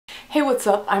Hey, what's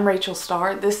up? I'm Rachel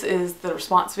Starr. This is the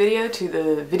response video to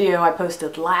the video I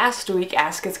posted last week,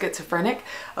 Ask a Schizophrenic,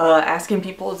 asking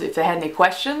people if they had any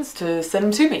questions to send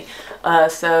them to me.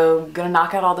 So I'm gonna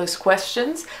knock out all those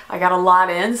questions. I got a lot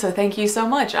in, so thank you so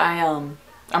much. I'm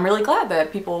really glad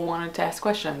that people wanted to ask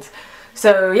questions.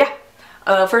 So yeah.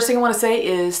 First thing I want to say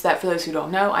is that for those who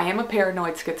don't know, I am a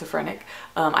paranoid schizophrenic.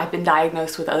 I've been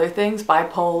diagnosed with other things: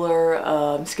 bipolar,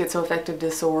 schizoaffective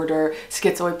disorder,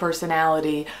 schizoid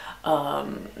personality,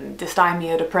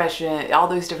 dysthymia, depression, all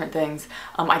those different things.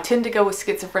 I tend to go with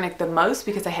schizophrenic the most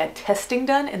because I had testing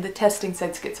done and the testing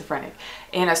said schizophrenic.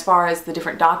 And as far as the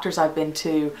different doctors I've been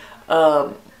to,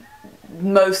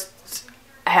 most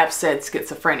have said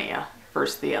schizophrenia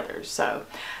versus the others. So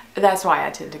that's why I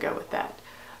tend to go with that.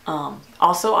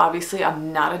 Also, obviously,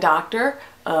 I'm not a doctor,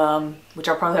 which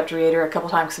I'll probably have to reiterate a couple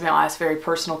times because I'll ask very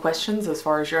personal questions as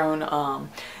far as your own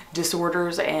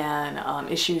disorders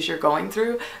and issues you're going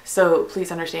through. So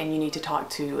please understand you need to talk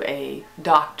to a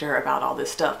doctor about all this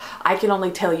stuff. I can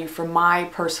only tell you from my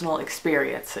personal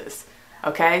experiences.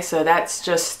 Okay, so that's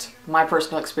just my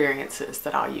personal experiences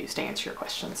that I'll use to answer your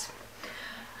questions.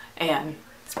 And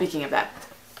speaking of that,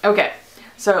 okay.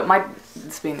 So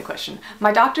this being the question,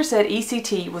 my doctor said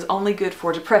ECT was only good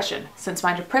for depression. Since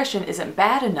my depression isn't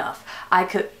bad enough, I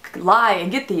could lie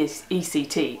and get the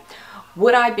ECT.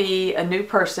 Would I be a new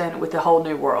person with a whole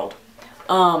new world?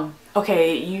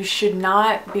 Okay, you should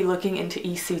not be looking into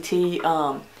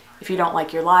ECT if you don't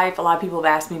like your life. A lot of people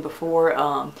have asked me before,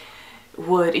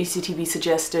 would ECT be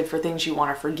suggested for things you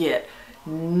want to forget?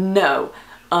 No.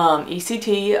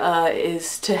 ECT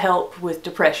is to help with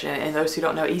depression, and those who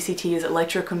don't know, ECT is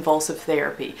electroconvulsive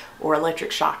therapy or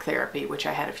electric shock therapy, which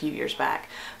I had a few years back.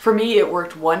 For me, it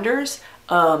worked wonders.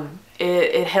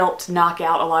 It helped knock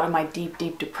out a lot of my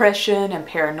deep depression and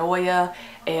paranoia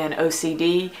and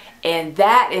OCD, and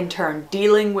that in turn,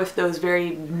 dealing with those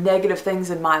very negative things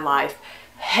in my life,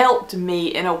 helped me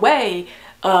in a way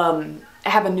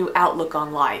have a new outlook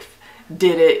on life.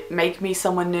 Did it make me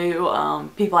someone new?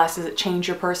 People ask, does it change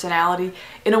your personality?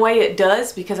 In a way it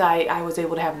does, because I was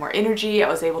able to have more energy, I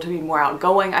was able to be more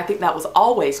outgoing. I think that was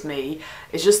always me.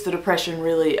 It's just the depression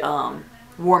really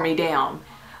wore me down.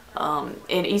 And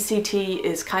ECT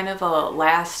is kind of a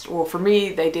last, well, for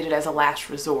me, they did it as a last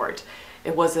resort.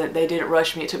 It wasn't, they didn't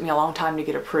rush me. It took me a long time to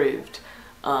get approved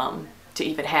to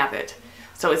even have it.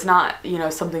 So it's not, you know,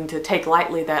 something to take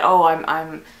lightly that,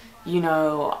 oh, you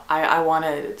know, I want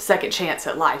a second chance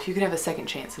at life. You can have a second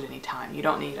chance at any time. You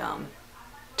don't need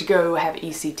to go have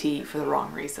ECT for the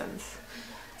wrong reasons.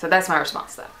 So that's my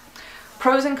response to that.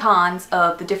 Pros and cons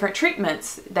of the different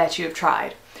treatments that you have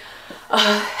tried.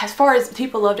 As far as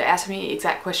people love to ask me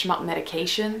exact question about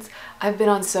medications, I've been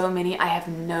on so many, I have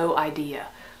no idea.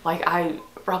 Like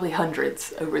probably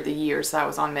hundreds over the years that I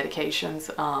was on medications.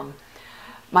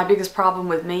 My biggest problem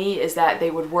with me is that they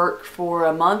would work for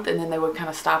a month and then they would kind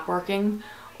of stop working,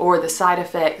 or the side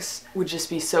effects would just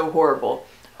be so horrible.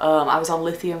 I was on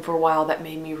lithium for a while. That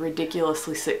made me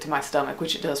ridiculously sick to my stomach,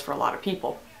 which it does for a lot of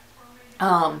people.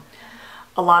 A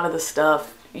lot of the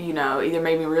stuff, you know, either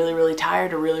made me really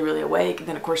tired or really awake. And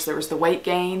then of course there was the weight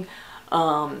gain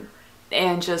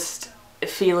and just a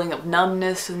feeling of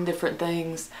numbness and different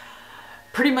things.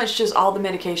 Pretty much just all the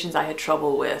medications I had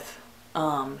trouble with.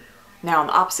 Now on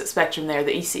the opposite spectrum there,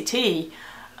 the ECT,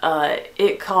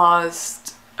 it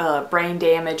caused brain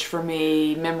damage for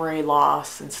me, memory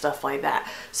loss and stuff like that.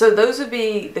 So those would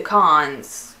be the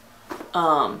cons.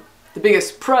 The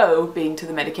biggest pro being to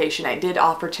the medication. It did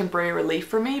offer temporary relief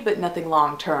for me, but nothing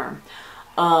long term.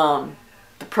 The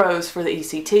pros for the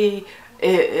ECT,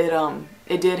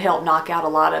 it did help knock out a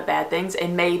lot of bad things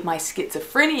and made my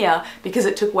schizophrenia, because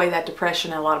it took away that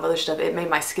depression and a lot of other stuff, it made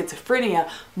my schizophrenia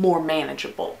more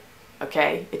manageable.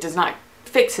 Okay, it does not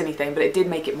fix anything, but it did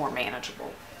make it more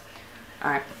manageable.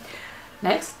 All right,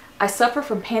 next, I suffer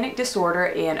from panic disorder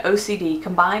and OCD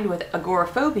combined with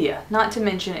agoraphobia, not to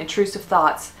mention intrusive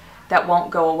thoughts that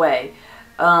won't go away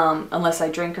unless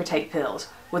I drink or take pills.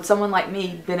 Would someone like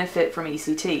me benefit from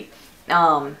ECT?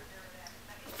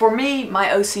 For me, my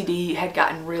OCD had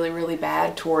gotten really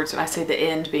bad towards, when I say the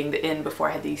end, being the end before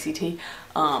I had the ECT.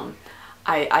 I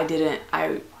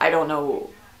don't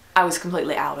know, I was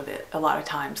completely out of it a lot of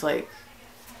times, like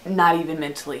not even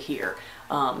mentally here.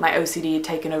 My OCD had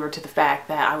taken over to the fact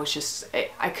that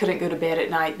I couldn't go to bed at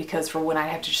night, because for when I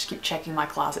have to just keep checking my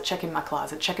closet,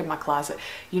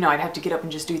 you know, I'd have to get up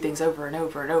and just do things over and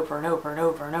over and over and over and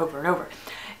over and over and over.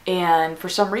 And for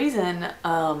some reason,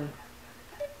 after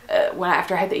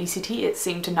I had the ECT, it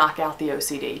seemed to knock out the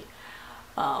OCD.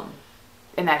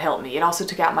 that helped me. It also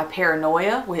took out my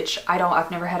paranoia, which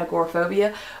I've never had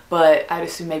agoraphobia, but I'd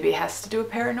assume maybe it has to do with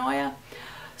paranoia.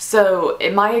 So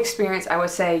in my experience, I would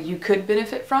say you could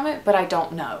benefit from it, but I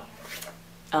don't know.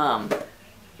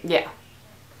 Yeah.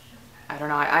 I don't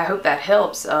know. I hope that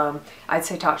helps. I'd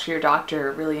say talk to your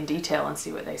doctor really in detail and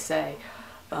see what they say.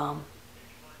 I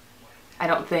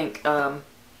don't think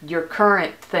your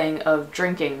current thing of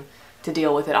drinking to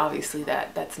deal with it, obviously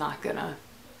that's not gonna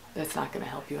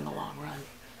help you in the long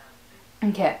run.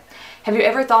 Okay. Have you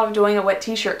ever thought of doing a wet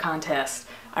t-shirt contest?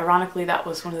 Ironically, that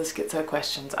was one of the schizo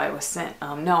questions I was sent.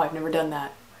 No, I've never done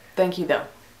that. Thank you though.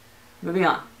 Moving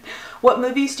on. What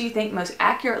movies do you think most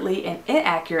accurately and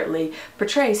inaccurately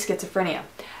portray schizophrenia?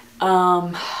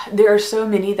 There are so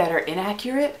many that are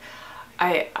inaccurate.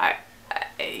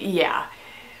 Yeah.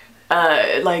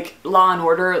 Like Law and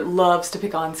Order loves to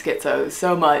pick on schizos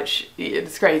so much.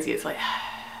 It's crazy. It's like,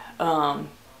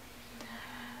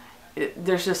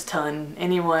 there's just a ton.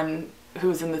 Anyone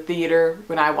who's in the theater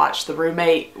when I watched The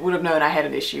Roommate would have known I had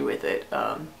an issue with it.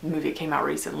 The movie came out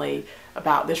recently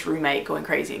about this roommate going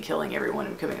crazy and killing everyone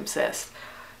and becoming obsessed.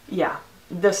 Yeah,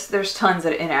 there's tons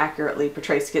that inaccurately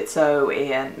portray schizo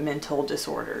and mental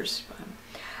disorders.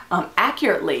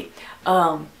 Accurately,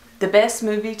 the best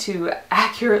movie to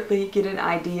accurately get an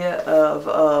idea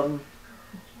of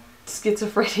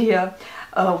schizophrenia,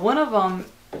 one of them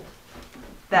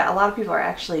that a lot of people are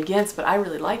actually against, but I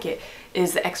really like it,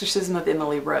 is The Exorcism of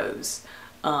Emily Rose.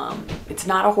 It's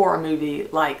not a horror movie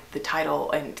like the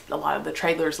title and a lot of the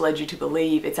trailers led you to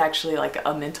believe. It's actually like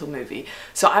a mental movie.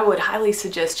 So I would highly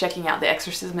suggest checking out The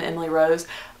Exorcism of Emily Rose.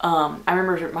 I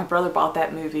remember my brother bought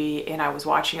that movie and I was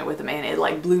watching it with him and it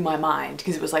like blew my mind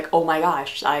because it was like, oh my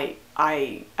gosh, I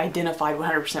identified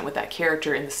 100% with that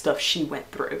character and the stuff she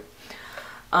went through.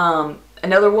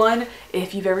 Another one,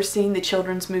 if you've ever seen the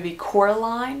children's movie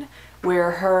Coraline, where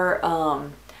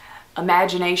her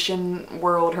imagination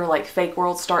world, her like fake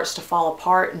world starts to fall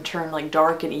apart and turn like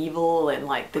dark and evil, and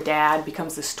like the dad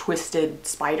becomes this twisted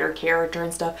spider character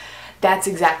and stuff. That's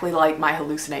exactly like my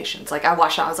hallucinations. Like I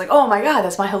watched it, I was like, oh my god,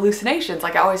 that's my hallucinations.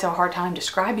 Like I always have a hard time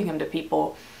describing them to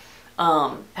people,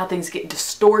 how things get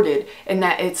distorted, and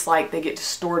that it's like they get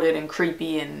distorted and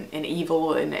creepy and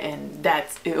evil, and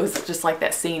it was just like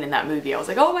that scene in that movie. I was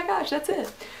like, oh my gosh, that's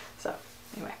it. So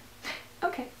anyway,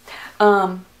 okay.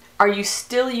 Are you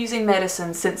still using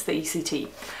medicine since the ECT?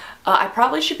 I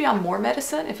probably should be on more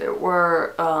medicine if it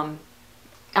were,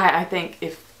 I think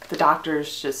if the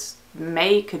doctors just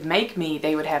could make me,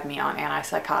 they would have me on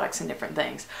antipsychotics and different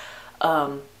things.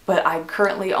 But I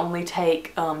currently only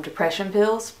take depression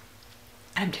pills.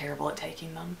 I'm terrible at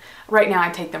taking them. Right now I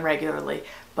take them regularly,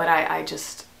 but I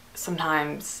just,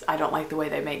 sometimes I don't like the way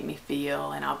they make me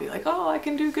feel, and I'll be like, oh, I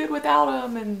can do good without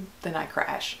them, and then I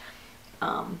crash.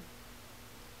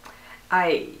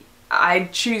 I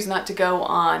choose not to go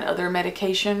on other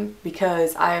medication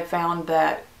because I have found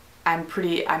that I'm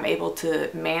able to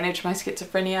manage my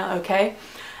schizophrenia okay.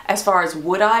 As far as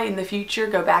would I in the future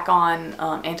go back on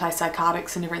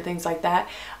antipsychotics and different things like that,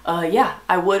 yeah,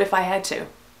 I would if I had to.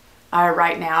 I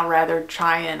right now rather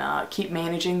try and keep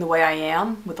managing the way I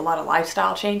am with a lot of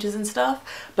lifestyle changes and stuff,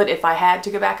 but if I had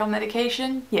to go back on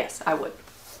medication, yes, I would.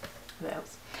 What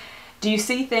else? Do you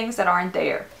see things that aren't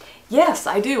there? Yes,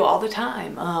 I do all the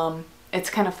time. It's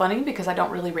kind of funny because I don't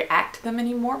really react to them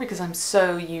anymore because I'm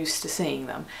so used to seeing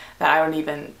them that I don't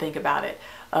even think about it.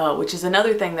 Which is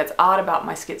another thing that's odd about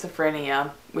my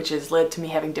schizophrenia, which has led to me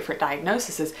having different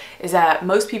diagnoses, is that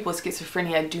most people with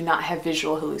schizophrenia do not have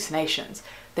visual hallucinations.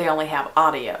 They only have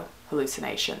audio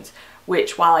hallucinations,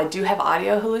 which while I do have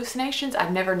audio hallucinations,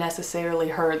 I've never necessarily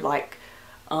heard like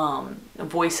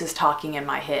voices talking in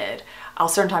my head. I'll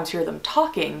sometimes hear them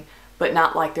talking, but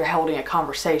not like they're holding a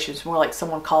conversation. It's more like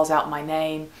someone calls out my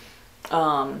name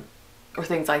or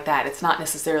things like that. It's not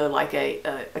necessarily like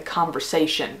a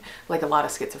conversation like a lot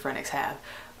of schizophrenics have.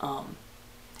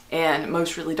 And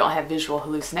most really don't have visual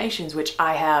hallucinations, which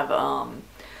I have.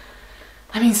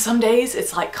 I mean, some days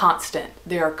it's like constant.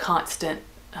 There are constant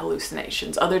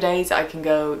hallucinations. Other days I can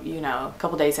go, you know, a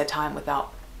couple days at a time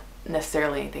without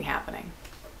necessarily anything happening.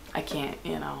 I can't,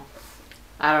 you know,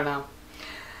 I don't know.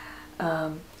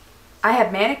 I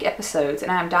have manic episodes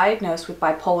and I am diagnosed with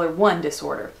bipolar 1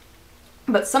 disorder.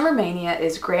 But summer mania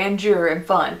is grandeur and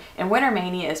fun, and winter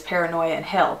mania is paranoia and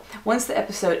hell. Once the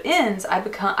episode ends, I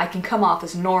can come off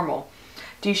as normal.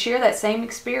 Do you share that same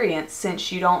experience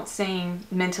since you don't seem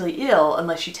mentally ill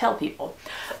unless you tell people?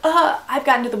 I've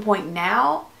gotten to the point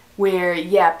now where,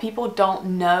 yeah, people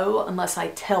don't know unless I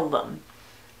tell them.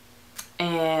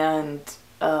 And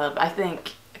I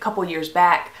think a couple years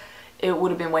back, it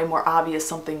would have been way more obvious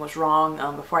something was wrong.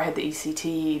 Before I had the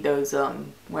ECT, those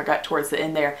when I got towards the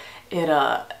end there,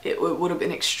 it would have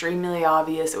been extremely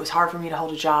obvious. It was hard for me to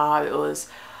hold a job. It was,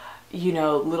 you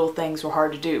know, little things were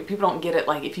hard to do. People don't get it,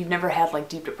 like if you've never had like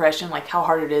deep depression, like how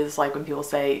hard it is, like when people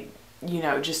say, you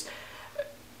know, just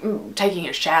taking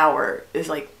a shower is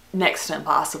like next to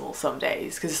impossible some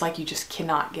days, because it's like you just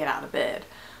cannot get out of bed.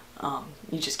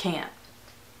 You just can't.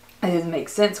 It doesn't make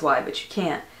sense why, but you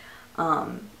can't.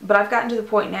 But I've gotten to the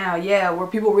point now, yeah, where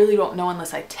people really don't know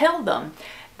unless I tell them.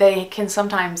 They can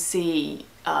sometimes see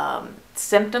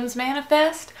symptoms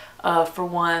manifest. For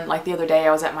one, like the other day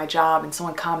I was at my job and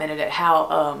someone commented at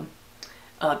how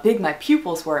big my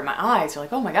pupils were in my eyes. They're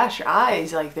like, oh my gosh, your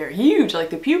eyes, like they're huge,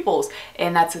 like the pupils.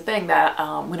 And that's the thing, that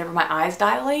whenever my eyes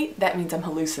dilate, that means I'm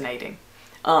hallucinating.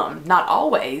 Not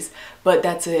always, but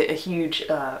that's a huge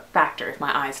factor if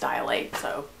my eyes dilate.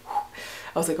 So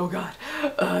I was like, oh God,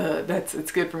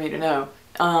 it's good for me to know.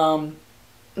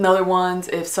 Another one's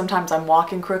if sometimes I'm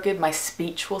walking crooked, my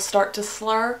speech will start to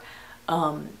slur.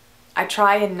 I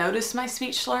try and notice my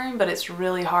speech slurring, but it's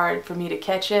really hard for me to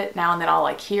catch it. Now and then I'll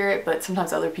like hear it, but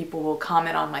sometimes other people will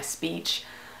comment on my speech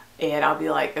and I'll be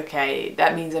like, okay,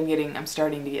 that means I'm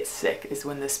starting to get sick, is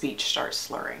when the speech starts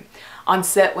slurring. On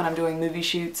set, when I'm doing movie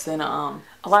shoots, and a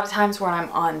lot of times when I'm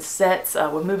on sets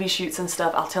with movie shoots and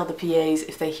stuff, I'll tell the PAs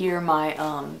if they hear my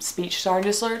speech starting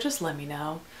to slur, just let me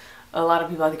know. A lot of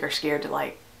people I think are scared to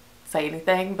like say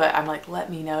anything, but I'm like, let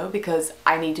me know, because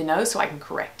I need to know so I can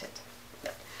correct it.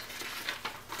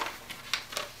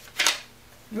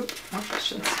 Oop, more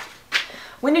questions.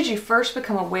 When did you first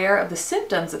become aware of the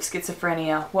symptoms of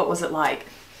schizophrenia? What was it like?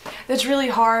 That's really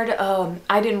hard.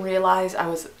 I didn't realize I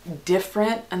was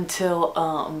different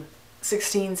until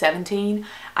 16, 17.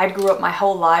 I grew up my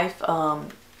whole life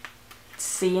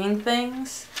seeing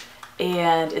things,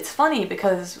 and it's funny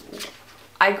because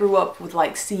I grew up with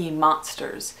like seeing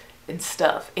monsters and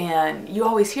stuff, and you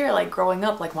always hear like growing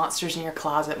up like monsters in your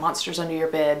closet, monsters under your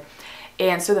bed.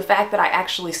 And so the fact that I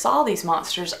actually saw these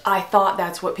monsters, I thought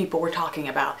that's what people were talking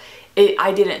about.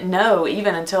 I didn't know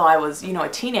even until I was, you know, a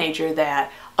teenager,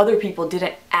 that other people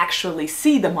didn't actually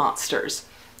see the monsters.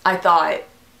 I thought,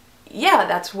 yeah,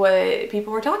 that's what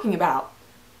people were talking about.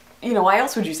 You know, why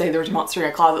else would you say there was a monster in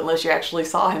your closet unless you actually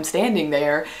saw him standing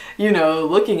there, you know,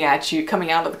 looking at you,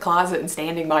 coming out of the closet and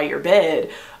standing by your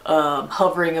bed,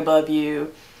 hovering above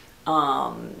you,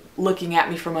 looking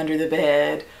at me from under the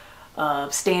bed,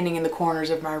 standing in the corners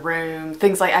of my room,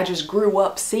 things like, I just grew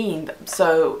up seeing them.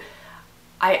 So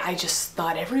I just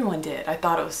thought everyone did. I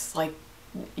thought it was like,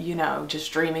 you know,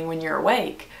 just dreaming when you're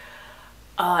awake.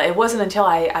 It wasn't until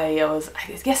I was,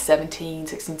 I guess 16,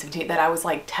 17, that I was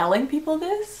like telling people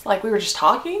this. Like we were just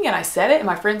talking and I said it and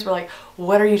my friends were like,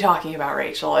 what are you talking about,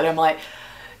 Rachel? And I'm like,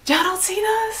 y'all don't see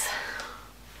this?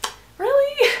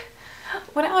 Really?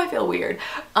 Well, now I feel weird.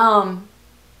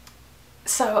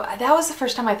 So that was the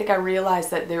first time I think I realized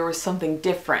that there was something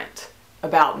different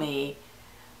about me,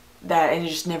 that, and it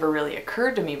just never really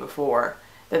occurred to me before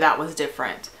that was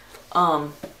different.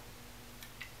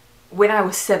 When I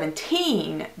was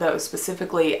 17, though,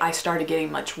 specifically, I started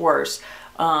getting much worse.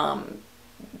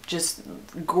 Just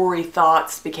gory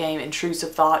thoughts became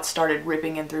intrusive thoughts, started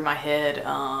ripping in through my head.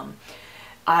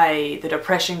 The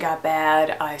depression got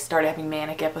bad. I started having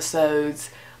manic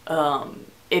episodes.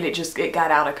 It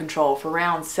got out of control. For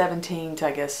around 17 to,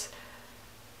 I guess,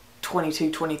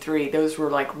 22, 23, those were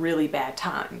like really bad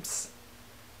times.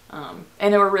 And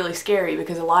they were really scary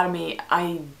because a lot of me,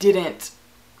 I didn't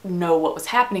know what was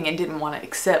happening and didn't want to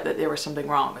accept that there was something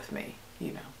wrong with me,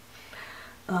 you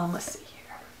know. Let's see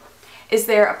here. Is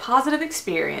there a positive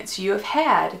experience you have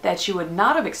had that you would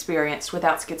not have experienced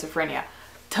without schizophrenia?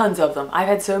 Tons of them. I've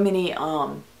had so many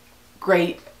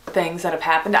great things that have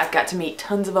happened. I've got to meet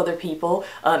tons of other people,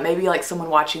 maybe like someone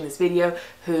watching this video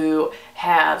who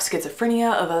have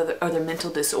schizophrenia, of other mental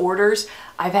disorders.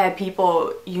 I've had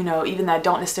people, you know, even that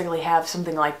don't necessarily have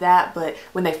something like that, but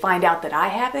when they find out that I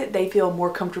have it, they feel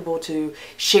more comfortable to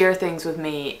share things with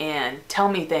me and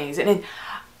tell me things. And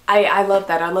I love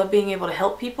that. I love being able to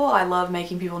help people. I love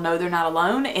making people know they're not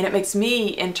alone, and it makes me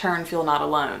in turn feel not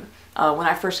alone. When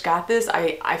I first got this,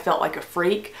 I felt like a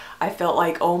freak. I felt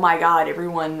like, oh my God,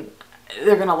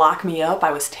 they're gonna lock me up.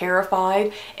 I was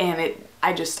terrified, and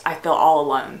I felt all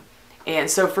alone.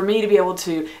 And so for me to be able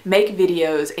to make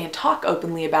videos and talk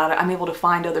openly about it, I'm able to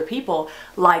find other people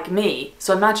like me.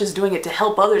 So I'm not just doing it to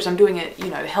help others, I'm doing it,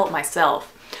 you know, to help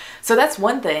myself. So that's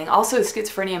one thing. Also,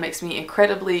 schizophrenia makes me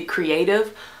incredibly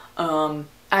creative.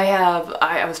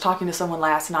 I was talking to someone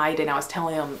last night and I was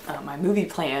telling them my movie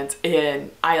plans,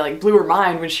 and I like blew her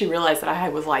mind when she realized that I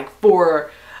was like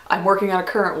 4 I'm working on a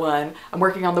current one, I'm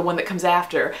working on the one that comes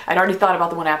after, I'd already thought about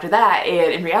the one after that,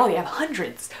 and in reality I have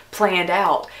hundreds planned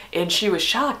out. And she was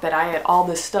shocked that I had all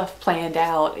this stuff planned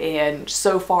out and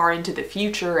so far into the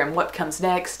future and what comes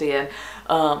next, and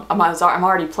I'm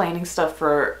already planning stuff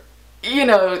for, you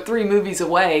know, 3 movies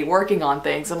away, working on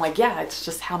things. I'm like, yeah, it's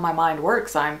just how my mind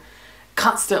works. I'm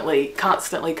constantly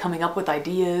coming up with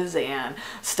ideas and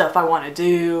stuff I want to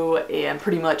do, and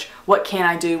pretty much what can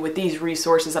I do with these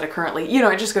resources that I currently, you know,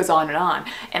 it just goes on.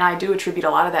 And I do attribute a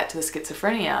lot of that to the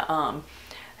schizophrenia.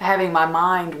 Having my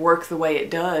mind work the way it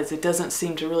does, it doesn't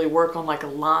seem to really work on like a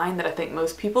line that I think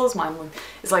most people's mind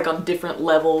is like on different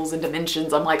levels and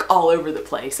dimensions. I'm like all over the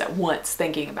place at once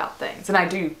thinking about things. And I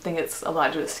do think it's a lot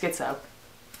to do with schizo.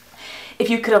 If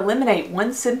you could eliminate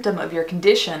one symptom of your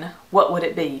condition, what would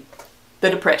it be? The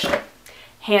depression.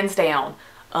 Hands down.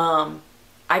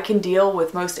 I can deal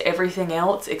with most everything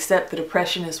else except the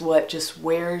depression is what just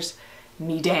wears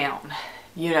me down,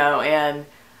 you know, and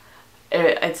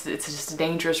it's just a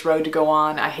dangerous road to go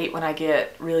on. I hate when I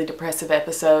get really depressive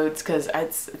episodes because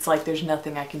it's like there's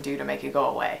nothing I can do to make it go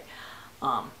away.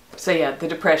 So yeah, the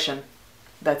depression,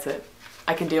 that's it.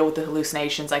 I can deal with the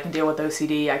hallucinations, I can deal with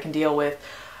OCD, I can deal with,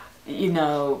 you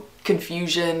know,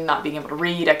 confusion, not being able to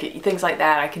read, things like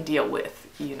that I can deal with,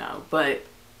 you know, but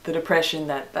the depression,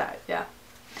 yeah.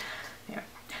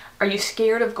 Are you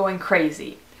scared of going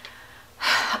crazy?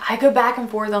 I go back and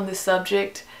forth on this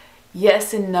subject.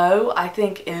 Yes and no. I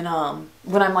think in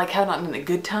when I'm like not in a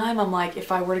good time, I'm like,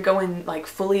 if I were to go in like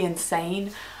fully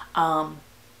insane, I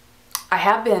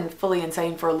have been fully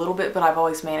insane for a little bit, but I've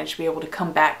always managed to be able to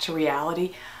come back to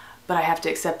reality. But I have to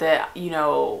accept that, you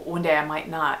know, one day I might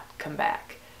not come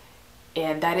back.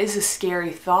 And that is a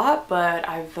scary thought, but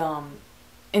I've,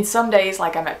 in some days,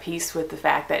 like I'm at peace with the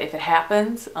fact that if it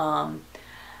happens,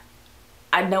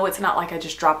 I know it's not like I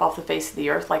just drop off the face of the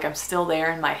earth, like I'm still there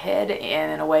in my head,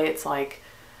 and in a way it's like,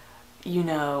 you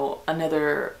know,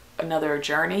 another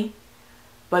journey.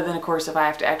 But then of course if I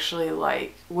have to actually,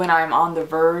 like, when I'm on the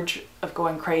verge of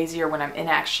going crazy or when I'm in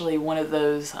actually one of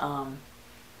those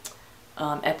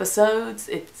episodes,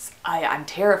 I'm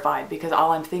terrified because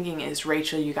all I'm thinking is,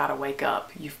 Rachel, you gotta wake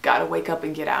up. You've gotta wake up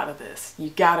and get out of this. You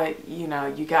gotta, you know,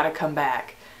 you gotta come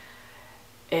back.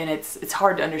 And it's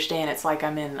hard to understand. It's like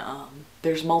I'm in,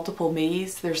 there's multiple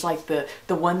me's. There's like the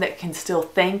one that can still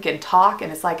think and talk,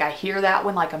 and it's like I hear that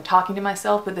one like I'm talking to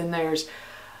myself, but then there's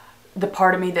the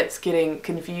part of me that's getting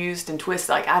confused and twisted.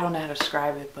 Like, I don't know how to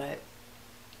describe it, but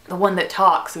the one that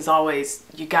talks is always,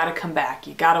 you gotta come back,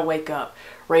 you gotta wake up.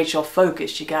 Rachel,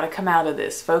 focus, you gotta come out of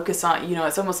this. Focus on, you know,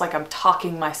 it's almost like I'm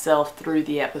talking myself through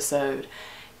the episode.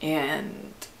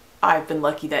 And I've been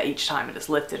lucky that each time it has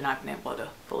lifted and I've been able to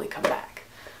fully come back.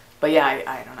 But yeah,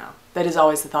 I don't know. That is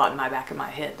always the thought in my back of my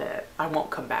head that I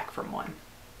won't come back from one.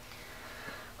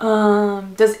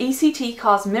 Does ECT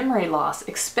cause memory loss,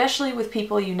 especially with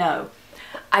people you know?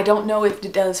 I don't know if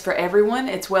it does for everyone.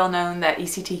 It's well known that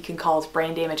ECT can cause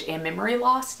brain damage and memory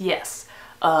loss. Yes.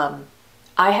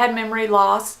 I had memory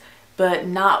loss, but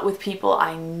not with people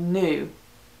I knew.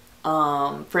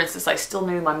 For instance, I still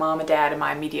knew my mom and dad and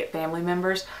my immediate family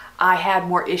members. I had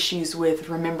more issues with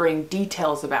remembering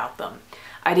details about them.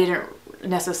 I didn't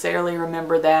necessarily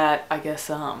remember that, I guess,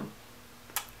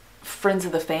 friends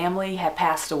of the family had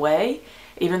passed away.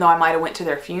 Even though I might have went to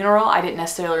their funeral, I didn't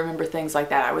necessarily remember things like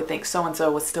that. I would think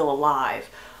so-and-so was still alive.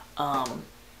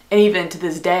 And even to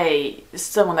this day,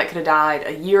 someone that could have died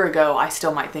a year ago, I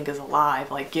still might think is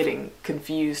alive, like getting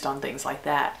confused on things like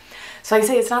that. So I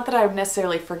say it's not that I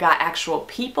necessarily forgot actual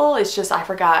people, it's just I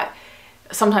forgot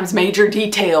sometimes major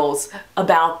details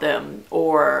about them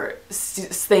or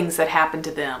things that happened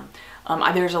to them.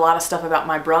 There's a lot of stuff about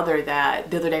my brother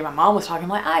that the other day my mom was talking,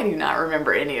 like, I do not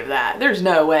remember any of that. There's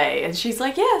no way. And she's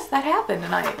like, yes, that happened.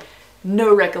 And I had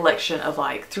no recollection of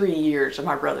like 3 years of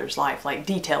my brother's life, like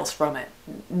details from it.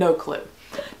 No clue.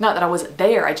 Not that I wasn't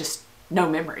there, I just no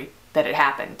memory that it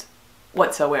happened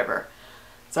whatsoever.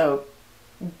 So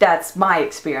that's my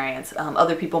experience.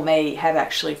 Other people may have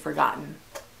actually forgotten,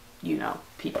 you know,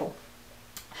 people.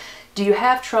 Do you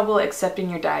have trouble accepting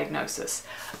your diagnosis?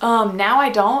 Now I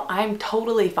don't. I'm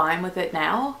totally fine with it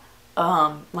now.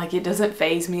 Like, it doesn't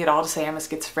faze me at all to say I'm a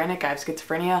schizophrenic. I have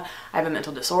schizophrenia. I have a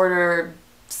mental disorder.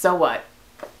 So what?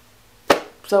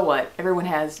 So what? Everyone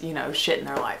has, you know, shit in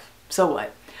their life. So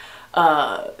what?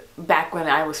 Back when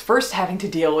I was first having to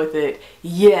deal with it,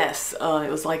 yes, it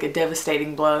was like a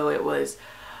devastating blow. It was,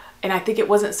 and I think it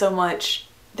wasn't so much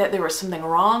that there was something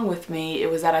wrong with me. It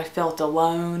was that I felt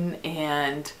alone,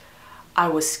 and I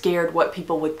was scared what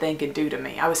people would think and do to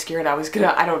me. I was scared I was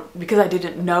gonna, because I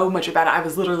didn't know much about it, I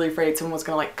was literally afraid someone was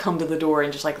gonna like come to the door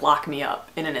and just like lock me up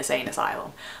in an insane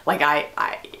asylum. Like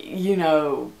you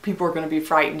know, people were gonna be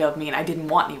frightened of me, and I didn't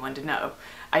want anyone to know.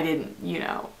 I didn't, you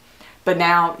know. But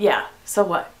now, yeah, so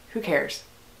what? Who cares?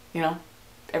 You know,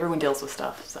 everyone deals with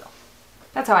stuff, so.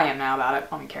 That's how I am now about it.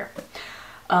 I don't care.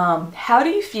 How do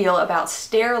you feel about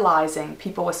sterilizing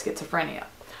people with schizophrenia?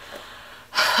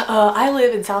 I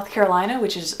live in South Carolina,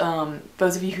 which is,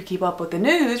 those of you who keep up with the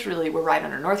news, really, we're right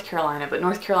under North Carolina, but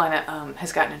North Carolina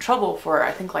has gotten in trouble for,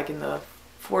 I think, like in the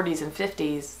 40s and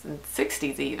 50s and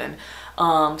 60s even,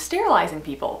 sterilizing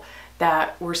people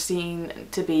that were seen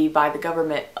to be by the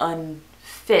government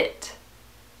unfit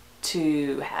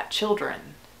to have children.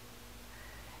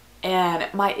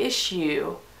 And my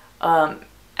issue,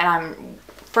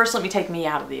 first let me take me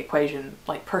out of the equation,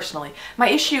 like personally. My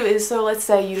issue is, so let's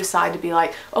say you decide to be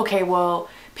like, okay, well,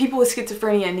 people with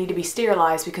schizophrenia need to be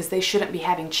sterilized because they shouldn't be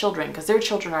having children, because their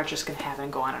children are just going to have it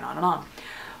and go on and on and on.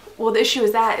 Well, the issue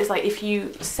is like, if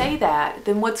you say that,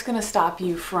 then what's going to stop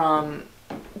you from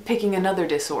picking another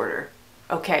disorder?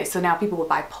 Okay, so now people with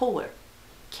bipolar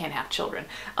can't have children.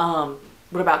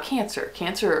 What about cancer?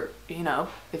 Cancer, you know,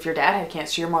 if your dad had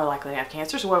cancer, you're more likely to have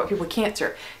cancer. So what about people with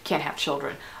cancer can't have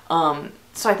children?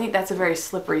 So I think that's a very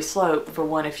slippery slope for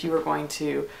one, if you were going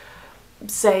to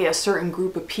say a certain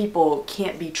group of people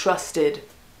can't be trusted,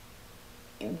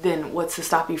 then what's to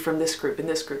stop you from this group and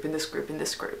this group and this group and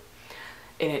this group?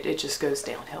 And it just goes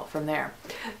downhill from there.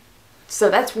 So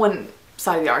that's one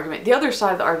side of the argument. The other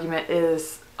side of the argument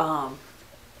is,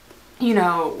 you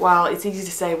know, while it's easy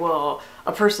to say, well,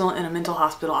 a person in a mental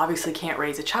hospital obviously can't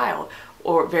raise a child,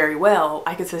 or very well,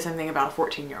 I could say something about a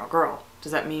 14-year-old girl.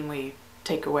 Does that mean we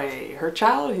take away her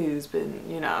child who's been,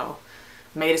 you know,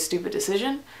 made a stupid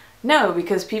decision? No,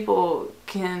 because people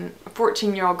can, a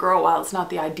 14-year-old girl, while it's not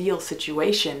the ideal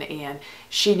situation and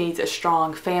she needs a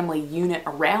strong family unit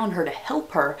around her to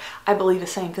help her, I believe the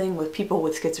same thing with people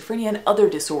with schizophrenia and other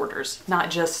disorders,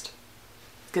 not just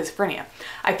schizophrenia.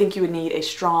 I think you would need a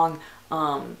strong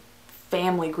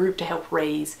family group to help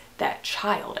raise that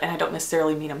child. And I don't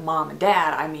necessarily mean a mom and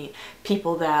dad, I mean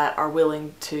people that are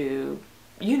willing to,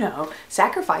 you know,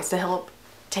 sacrifice to help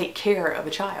take care of a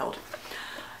child.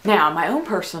 Now, my own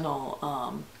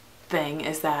personal thing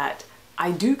is that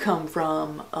I do come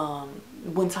from,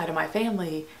 one side of my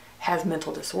family has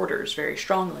mental disorders very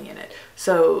strongly in it.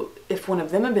 So if one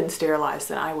of them had been sterilized,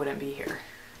 then I wouldn't be here.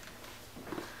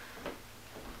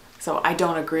 So I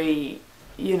don't agree,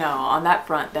 you know, on that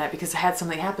front, that because had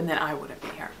something happened, then I wouldn't be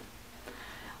here.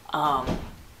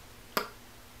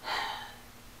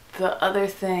 The other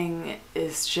thing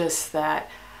is just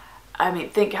that, I mean,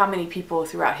 think how many people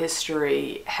throughout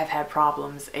history have had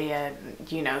problems, and,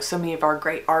 you know, so many of our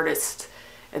great artists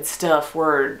and stuff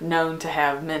were known to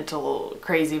have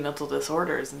crazy mental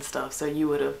disorders and stuff. So you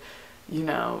would have, you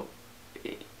know,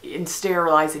 in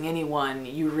sterilizing anyone,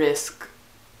 you risk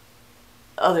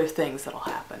other things that'll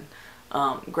happen,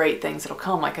 great things that'll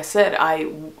come. Like I said,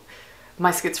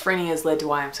 my schizophrenia has led to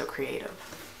why I'm so creative.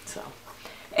 So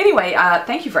anyway,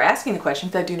 thank you for asking the question,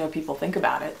 because I do know people think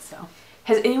about it. So,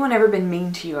 has anyone ever been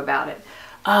mean to you about it?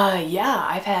 Yeah,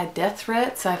 I've had death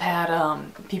threats. I've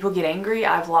had people get angry.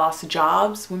 I've lost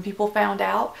jobs when people found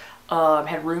out. I've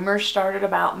had rumors started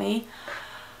about me.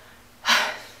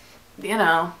 You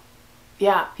know,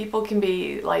 yeah, people can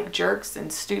be like jerks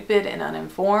and stupid and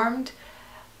uninformed.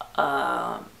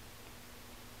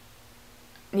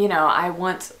 You know, I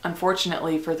once,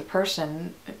 unfortunately for the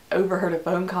person, overheard a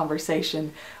phone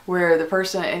conversation where the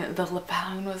person, and the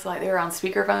phone was like, they were on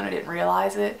speakerphone, I didn't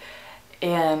realize it.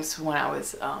 And so when I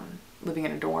was living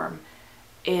in a dorm,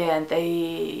 and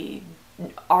they,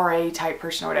 RA type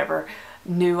person or whatever,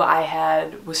 knew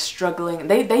was struggling.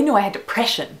 They knew I had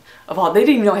depression of all. They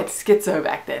didn't even know I had schizo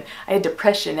back then. I had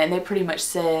depression, and they pretty much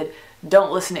said,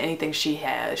 don't listen to anything she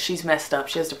has. She's messed up.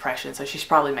 She has depression, so she's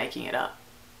probably making it up.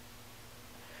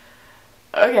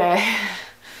 Okay.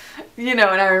 You know,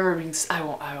 and I remember being,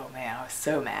 oh man, I was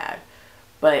so mad.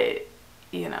 But,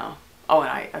 you know, oh, and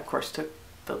I, of course, took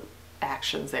the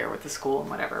actions there with the school and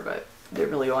whatever, but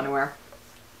didn't really go anywhere.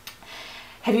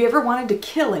 Have you ever wanted to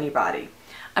kill anybody?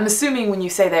 I'm assuming when you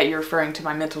say that you're referring to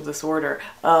my mental disorder.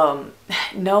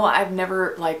 No, I've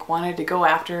never like wanted to go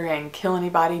after and kill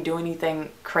anybody, do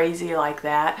anything crazy like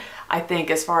that. I think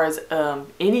as far as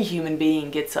any human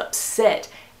being gets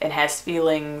upset and has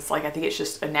feelings, like I think it's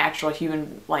just a natural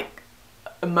human like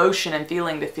emotion and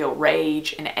feeling to feel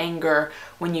rage and anger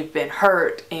when you've been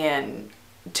hurt and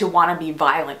to want to be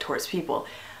violent towards people.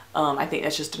 I think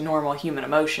that's just a normal human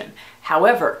emotion.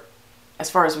 However, as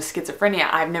far as with schizophrenia,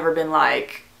 I've never been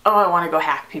like, oh, I want to go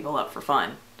hack people up for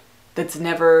fun. That's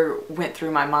never went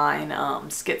through my mind.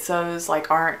 Schizos like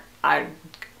aren't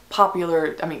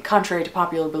contrary to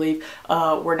popular belief,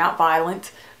 we're not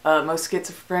violent. Most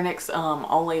schizophrenics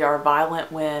only are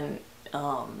violent when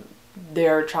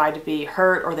they're trying to be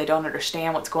hurt or they don't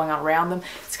understand what's going on around them.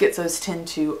 Schizos tend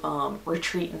to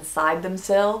retreat inside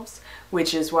themselves,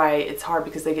 which is why it's hard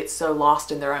because they get so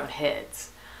lost in their own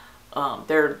heads.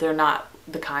 They're not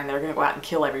the kind that are going to go out and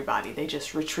kill everybody. They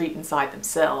just retreat inside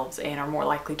themselves and are more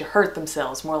likely to hurt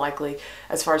themselves, more likely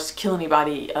as far as to kill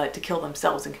anybody, to kill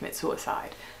themselves and commit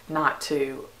suicide, not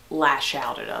to lash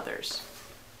out at others.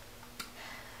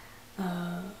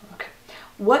 Okay.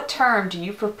 What term do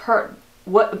you prefer?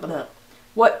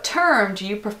 What term do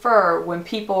you prefer when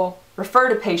people refer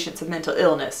to patients of mental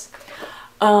illness?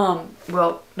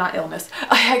 Well, not illness.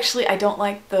 I don't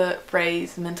like the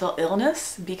phrase mental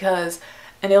illness because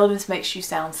an illness makes you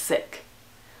sound sick.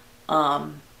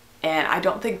 And I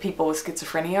don't think people with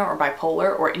schizophrenia or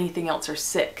bipolar or anything else are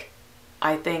sick.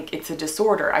 I think it's a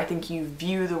disorder. I think you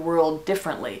view the world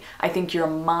differently. I think your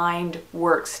mind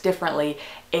works differently.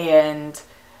 And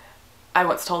I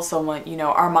once told someone, you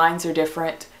know, our minds are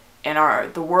different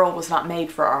and the world was not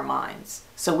made for our minds.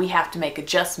 So we have to make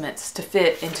adjustments to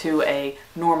fit into a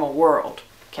normal world.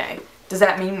 Okay. Does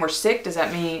that mean we're sick? Does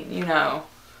that mean, you know,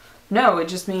 no, it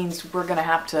just means we're going to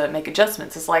have to make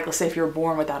adjustments. It's like, let's say if you're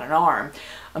born without an arm.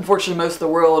 Unfortunately, most of the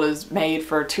world is made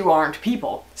for two-armed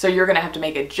people. So you're going to have to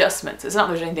make adjustments. It's not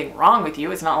that there's anything wrong with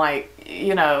you. It's not like,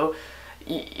 you know,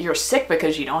 you're sick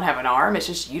because you don't have an arm. It's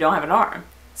just you don't have an arm.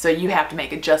 So you have to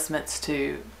make adjustments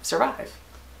to survive.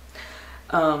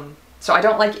 So I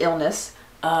don't like illness.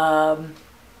 I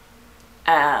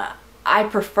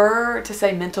prefer to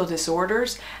say mental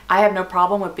disorders. I have no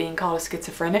problem with being called a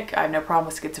schizophrenic. I have no problem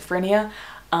with schizophrenia.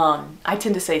 I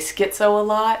tend to say schizo a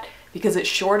lot because it's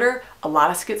shorter. A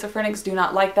lot of schizophrenics do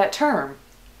not like that term.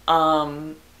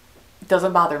 It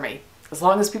doesn't bother me. As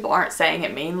long as people aren't saying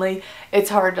it meanly, it's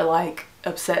hard to like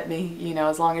upset me, you know,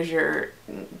 as long as you're,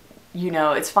 you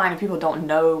know, it's fine if people don't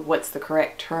know what's the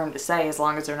correct term to say as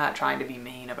long as they're not trying to be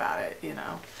mean about it, you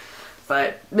know.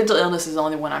 But mental illness is the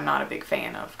only one I'm not a big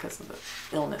fan of because of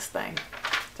the illness thing.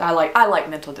 So I like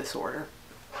mental disorder.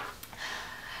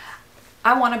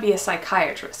 I want to be a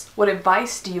psychiatrist. What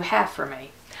advice do you have for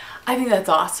me? I think that's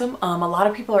awesome. A lot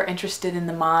of people are interested in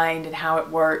the mind and how it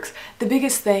works. The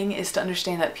biggest thing is to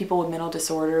understand that people with mental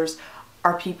disorders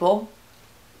are people.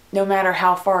 No matter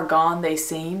how far gone they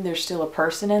seem, there's still a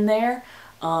person in there.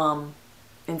 And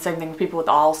same thing with people with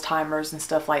Alzheimer's and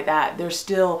stuff like that. There's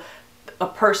still a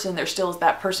person, there still is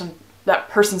that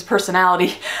person's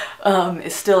personality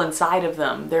is still inside of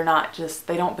them. They're not just,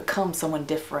 they don't become someone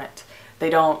different.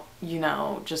 They don't, you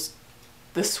know, just,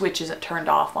 the switch isn't turned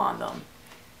off on them.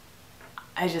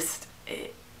 I just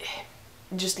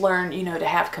learn, you know, to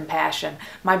have compassion.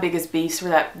 My biggest beasts were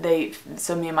that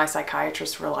so me and my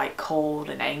psychiatrists were like cold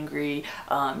and angry.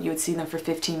 You would see them for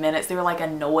 15 minutes. They were like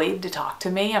annoyed to talk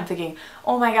to me. I'm thinking,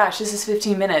 oh my gosh, this is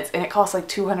 15 minutes and it costs like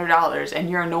 $200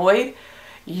 and you're annoyed?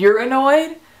 You're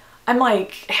annoyed? I'm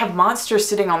like, have monsters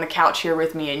sitting on the couch here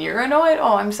with me and you're annoyed?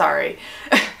 Oh, I'm sorry.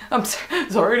 I'm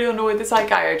sorry to annoy the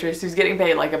psychiatrist who's getting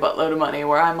paid like a buttload of money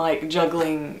where I'm like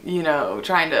juggling, you know,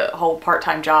 trying to hold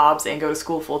part-time jobs and go to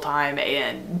school full-time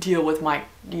and deal with my,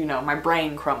 you know, my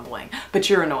brain crumbling. But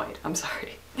you're annoyed. I'm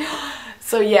sorry.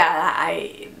 So yeah,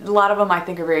 a lot of them I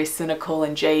think are very cynical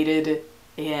and jaded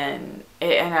and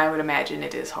I would imagine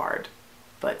it is hard.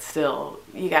 But still,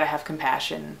 you gotta have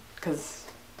compassion because,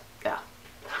 yeah.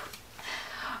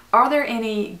 Are there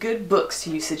any good books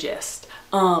you suggest?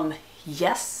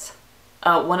 Yes.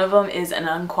 One of them is An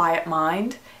Unquiet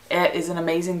Mind. It is an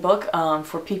amazing book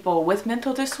for people with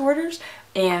mental disorders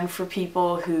and for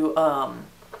people who want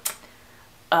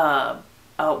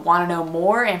to know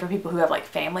more and for people who have like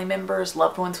family members,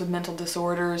 loved ones with mental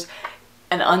disorders.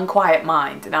 An Unquiet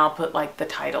Mind, and I'll put like the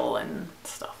title and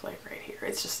stuff like right here.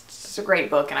 It's a great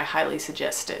book and I highly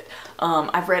suggest it.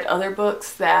 I've read other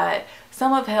books that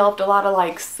some have helped, a lot of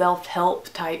like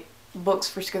self-help type books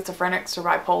for schizophrenics or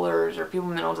bipolars or people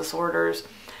with mental disorders.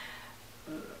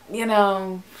 You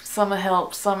know, some have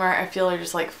helped, some are, I feel, are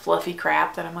just like fluffy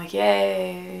crap that I'm like,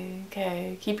 yay,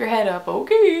 okay, keep your head up,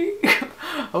 okay.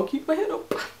 I'll keep my head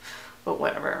up. But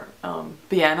whatever. But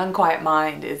yeah, An Unquiet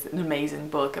Mind is an amazing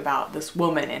book about this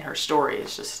woman and her story.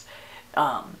 It's just,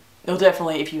 it'll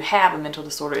definitely, if you have a mental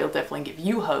disorder, it'll definitely give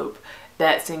you hope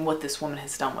that seeing what this woman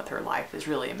has done with her life is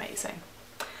really amazing.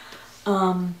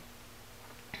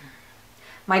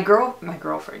 My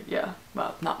girlfriend, yeah,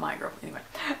 well, not my girlfriend, anyway.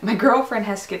 My girlfriend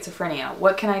has schizophrenia.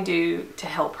 What can I do to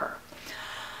help her?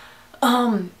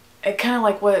 A kind of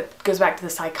like what goes back to the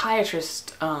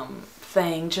psychiatrist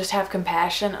thing, just have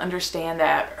compassion, understand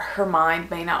that her mind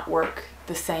may not work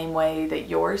the same way that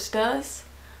yours does.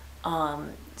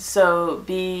 So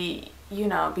be, you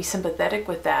know, be sympathetic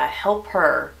with that, help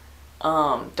her.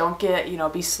 Don't get, you know,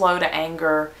 be slow to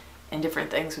anger and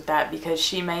different things with that, because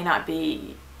she may not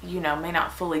be, you know, may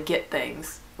not fully get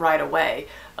things right away.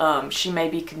 She may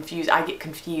be confused. I get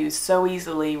confused so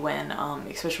easily when,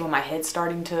 especially when my head's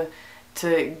starting to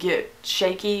get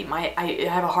shaky. I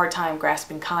have a hard time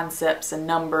grasping concepts and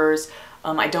numbers.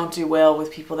 I don't do well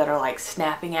with people that are like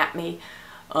snapping at me,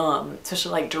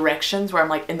 especially like directions, where I'm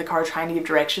like in the car trying to give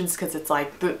directions, because it's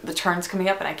like the turn's coming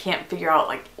up and I can't figure out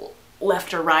like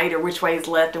left or right, or which way is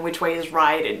left and which way is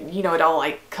right, and you know, it all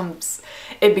like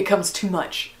it becomes too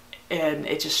much and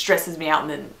it just stresses me out, and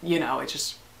then, you know, it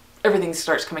just, everything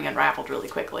starts coming unraveled really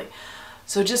quickly.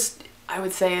 So just, I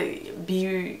would say,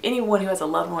 anyone who has a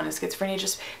loved one with schizophrenia,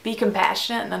 just be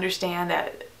compassionate and understand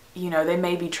that, you know, they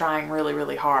may be trying really,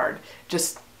 really hard.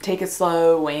 Just take it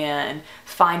slow and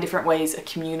find different ways of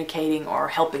communicating or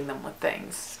helping them with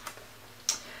things.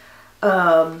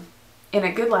 And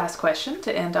a good last question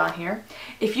to end on here.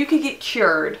 If you could get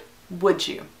cured, would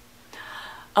you?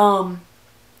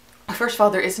 First of all,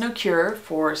 there is no cure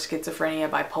for schizophrenia,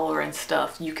 bipolar and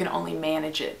stuff. You can only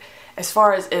manage it. As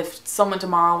far as if someone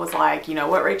tomorrow was like, you know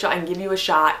what, Rachel, I can give you a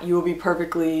shot, you will be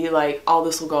perfectly, like, all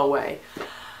this will go away,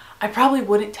 I probably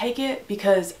wouldn't take it,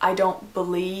 because I don't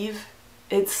believe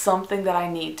it's something that I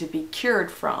need to be cured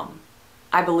from.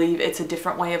 I believe it's a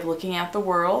different way of looking at the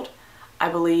world. I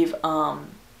believe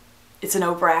it's an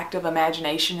overactive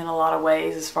imagination in a lot of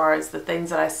ways, as far as the things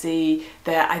that I see,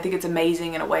 that I think it's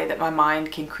amazing in a way that my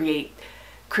mind can create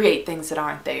things that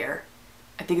aren't there.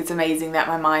 I think it's amazing that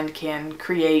my mind can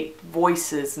create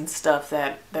voices and stuff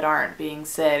that aren't being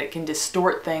said. It can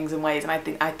distort things in ways, and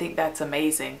I think that's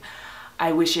amazing.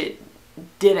 I wish it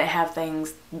didn't have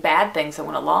bad things that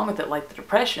went along with it, like the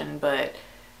depression, but,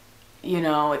 you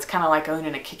know, it's kind of like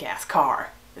owning a kick-ass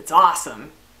car. It's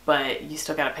awesome, but you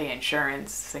still got to pay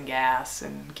insurance and gas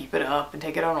and keep it up and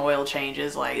take it on oil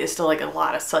changes. Like, it's still like a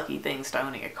lot of sucky things to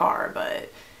owning a car,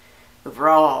 but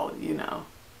overall, you know,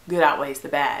 good outweighs the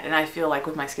bad. And I feel like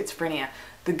with my schizophrenia,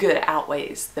 the good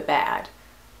outweighs the bad.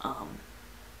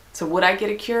 So would I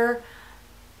get a cure?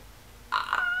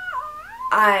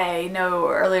 I know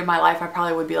earlier in my life I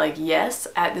probably would be like, yes.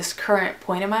 At this current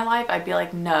point in my life, I'd be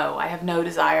like, no, I have no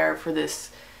desire for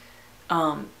this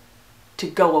to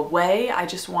go away. I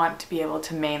just want to be able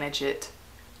to manage it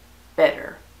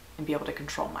better and be able to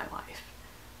control my life.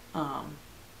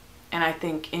 And I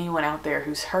think anyone out there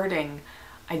who's hurting,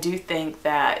 I do think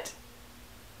that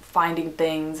finding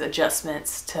things,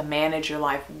 adjustments to manage your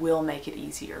life will make it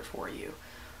easier for you.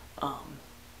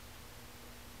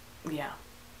 Yeah,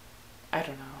 I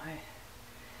don't know.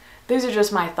 Those are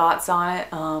just my thoughts on it.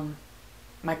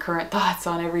 My current thoughts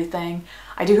on everything.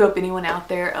 I do hope anyone out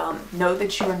there know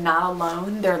that you are not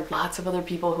alone. There are lots of other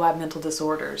people who have mental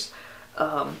disorders.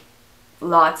 And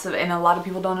a lot of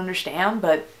people don't understand,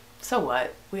 but so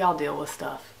what? We all deal with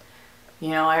stuff. You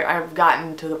know, I've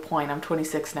gotten to the point, I'm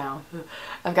 26 now,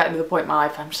 I've gotten to the point in my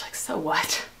life, I'm just like, so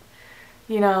what?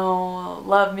 You know,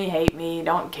 love me, hate me,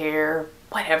 don't care,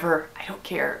 whatever, I don't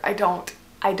care. I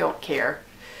don't care.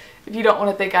 If you don't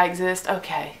want to think I exist,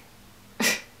 okay.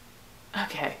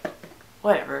 Okay,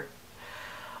 whatever.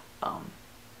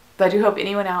 But I do hope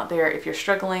anyone out there, if you're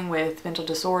struggling with mental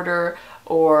disorder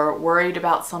or worried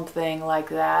about something like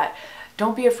that,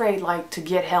 don't be afraid, like, to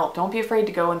get help. Don't be afraid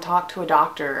to go and talk to a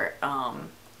doctor.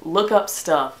 Look up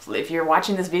stuff. If you're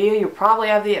watching this video, you probably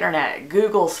have the internet.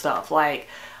 Google stuff. Like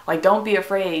don't be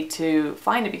afraid to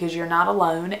find it, because you're not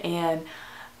alone. And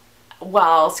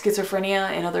while schizophrenia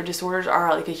and other disorders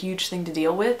are like a huge thing to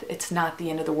deal with, it's not the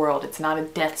end of the world. It's not a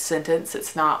death sentence.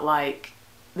 It's not like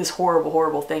this horrible,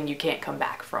 horrible thing you can't come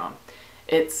back from.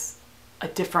 It's a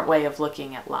different way of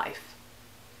looking at life.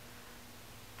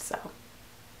 So,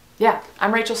 yeah,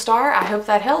 I'm Rachel Starr. I hope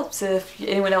that helps. If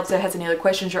anyone else that has any other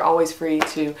questions, you're always free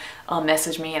to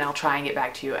message me, and I'll try and get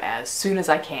back to you as soon as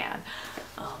I can.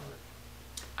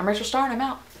 I'm Rachel Starr, and I'm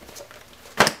out.